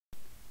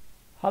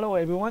Hello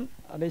everyone,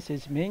 this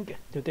is Ming.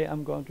 Today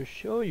I'm going to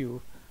show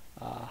you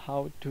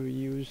how to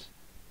use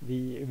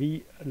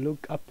the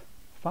vLookUp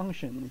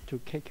function to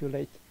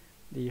calculate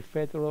the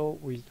federal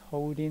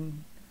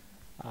withholding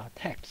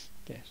tax.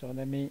 Okay, so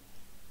let me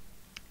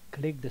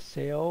click the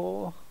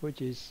cell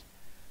which is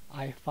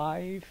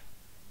I5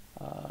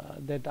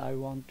 that I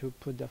want to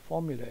put the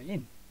formula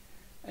in,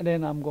 and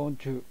then I'm going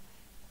to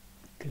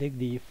click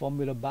the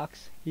formula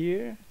box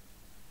here,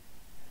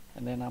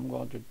 and then I'm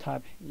going to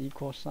type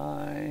equal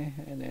sign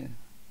and then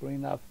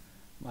bring up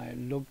my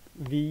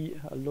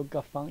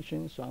vLookUp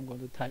function. So I'm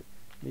going to type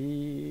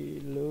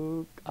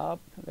vLookUp.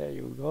 There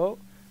you go.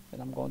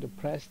 And I'm going to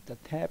press the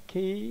tab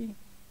key,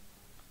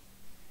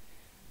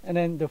 and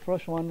then the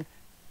first one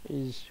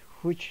is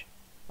which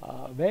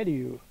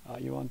value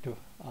you want to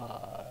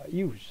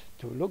use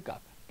to look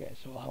up. Okay,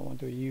 so I want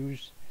to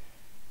use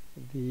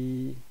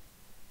the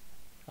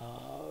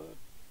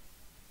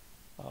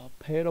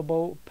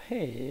payable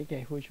pay,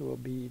 okay, which will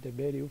be the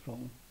value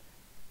from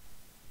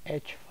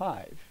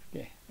H5.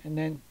 Okay, and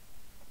then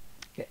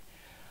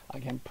I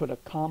can put a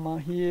comma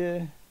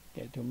here,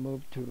 okay, to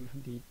move to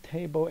the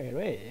table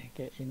array.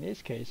 Okay, in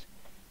this case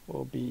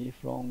will be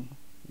from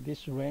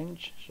this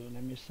range, so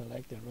let me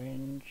select the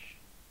range,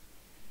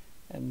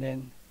 and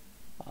then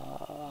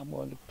I'm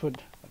going to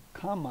put a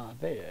comma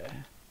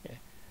there. Okay.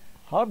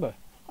 However,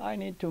 I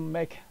need to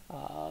make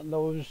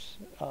those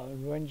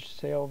range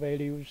cell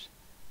values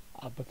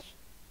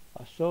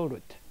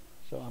absolute,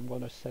 so I'm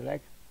going to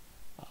select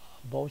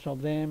both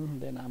of them,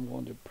 then I'm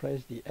going to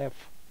press the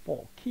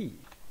F4 key.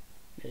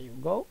 There you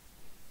go,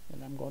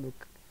 and I'm going to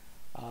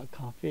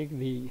configure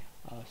the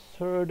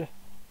third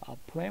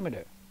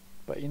parameter,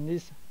 but in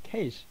this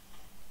case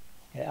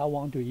I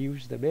want to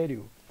use the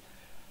value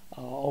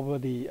over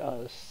the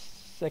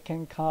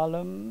second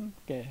column,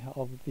 okay,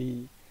 of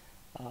the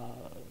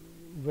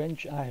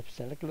range I have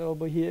selected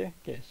over here.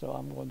 Okay, so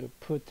I'm going to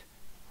put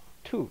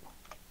 2,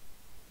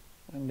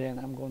 and then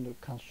I'm going to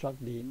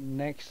construct the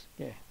next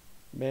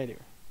value,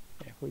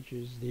 which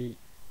is the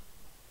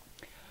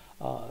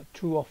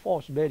true or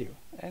false value.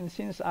 And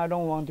since I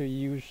don't want to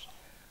use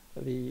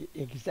the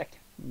exact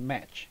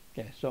match,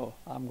 okay, so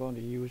I'm going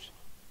to use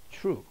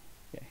true.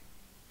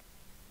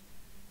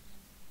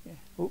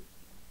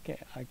 Okay,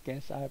 I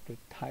guess I have to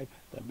type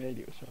the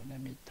value, so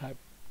let me type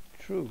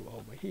true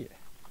over here,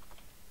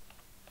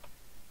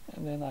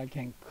 and then I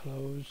can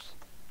close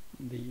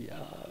the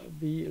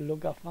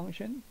vLookUp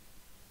function.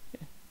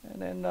 Okay.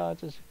 And then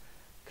just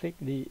click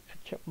the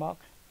check mark.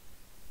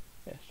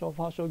 Okay, so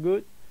far so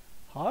good.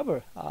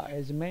 However,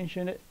 as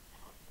mentioned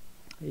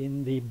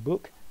in the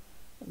book,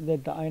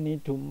 that I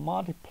need to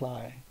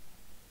multiply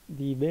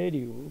the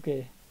value,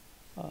 okay,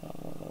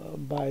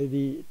 by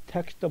the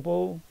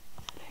taxable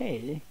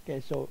pay. Okay,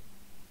 so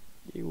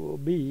it will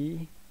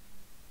be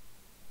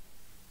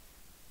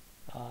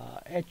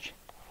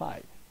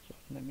H5. So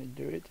let me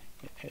do it.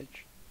 Okay,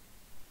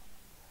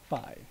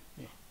 H5.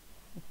 Yeah.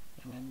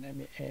 And then let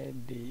me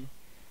add the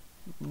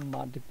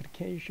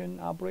multiplication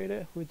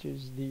operator, which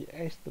is the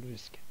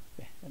asterisk.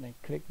 Okay. And then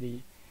click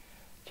the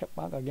check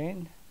mark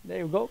again. There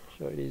you go.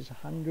 So it is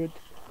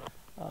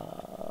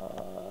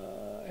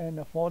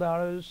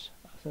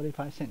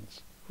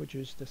 $104.35, which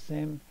is the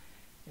same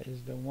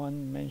as the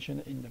one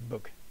mentioned in the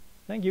book.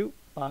 Thank you.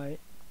 Bye.